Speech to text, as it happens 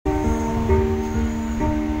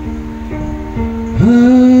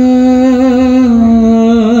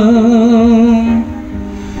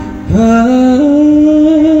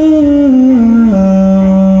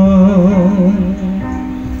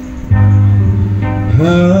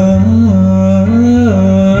Memories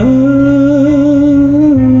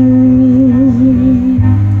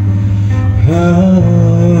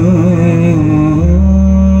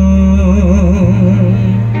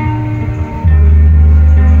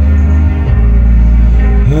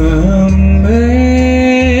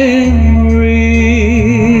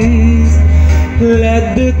at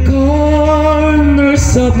the corners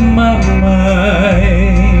of my mind,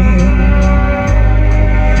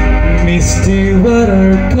 misty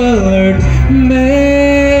watercolored memories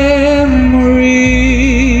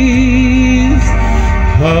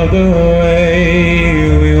of the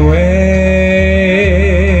way we were,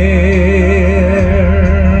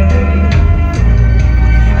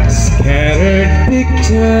 scattered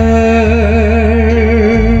pictures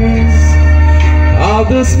of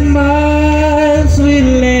the smiles we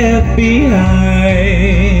left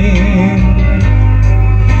behind,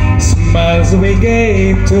 smiles we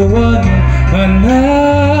gave to one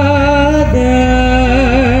another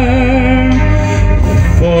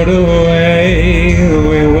for the way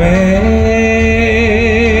we were.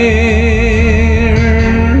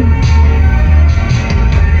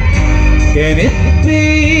 Can it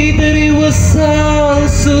be that it was all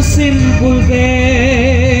so simple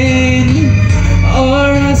then,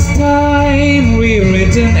 or has time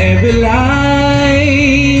rewritten every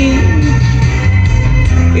line?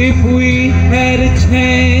 If we had a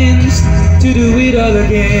chance to do it all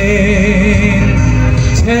again,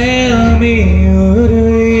 tell me,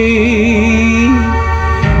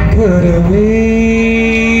 could we?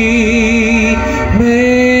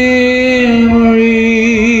 Memories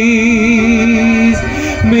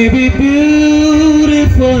may be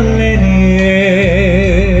beautiful and yet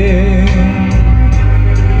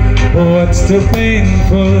what's too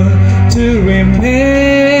painful to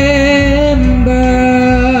remember?